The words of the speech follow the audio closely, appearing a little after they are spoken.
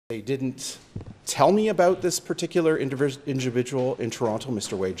They didn't tell me about this particular individual in Toronto,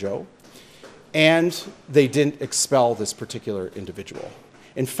 Mr. Wei Zhou, and they didn't expel this particular individual.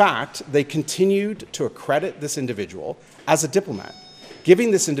 In fact, they continued to accredit this individual as a diplomat, giving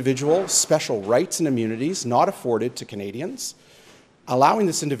this individual special rights and immunities not afforded to Canadians, allowing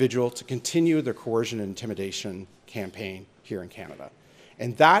this individual to continue their coercion and intimidation campaign here in Canada.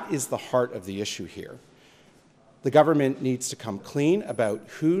 And that is the heart of the issue here. The government needs to come clean about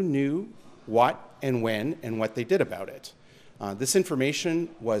who knew what and when and what they did about it. This information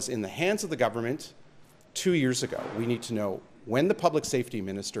was in the hands of the government 2 years ago. We need to know when the public safety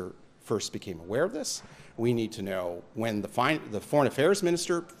minister first became aware of this. We need to know when the foreign affairs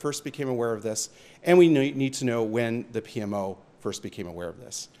minister first became aware of this. And we need to know when the PMO first became aware of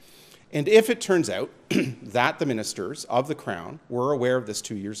this. And if it turns out that the ministers of the Crown were aware of this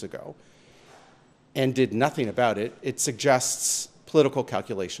 2 years ago and did nothing about it, it suggests political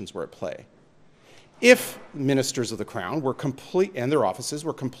calculations were at play. If ministers of the Crown were and their offices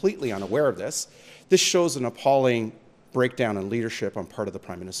were completely unaware of this, this shows an appalling breakdown in leadership on part of the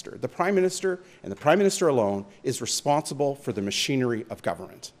Prime Minister. The Prime Minister and the Prime Minister alone is responsible for the machinery of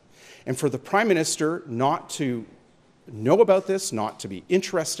government. And for the Prime Minister not to know about this, not to be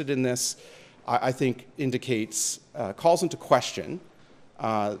interested in this, I think indicates, calls into question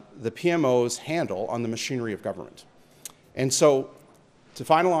the PMO's handle on the machinery of government. And so to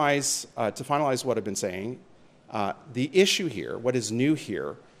finalize what I've been saying, the issue here, what is new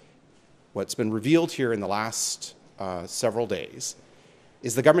here, what's been revealed here in the last several days,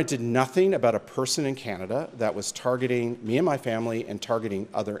 is the government did nothing about a person in Canada that was targeting me and my family and targeting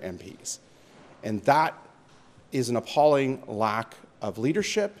other MPs. And that is an appalling lack of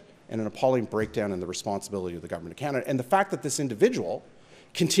leadership and an appalling breakdown in the responsibility of the government of Canada. And the fact that this individual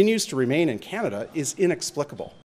continues to remain in Canada is inexplicable.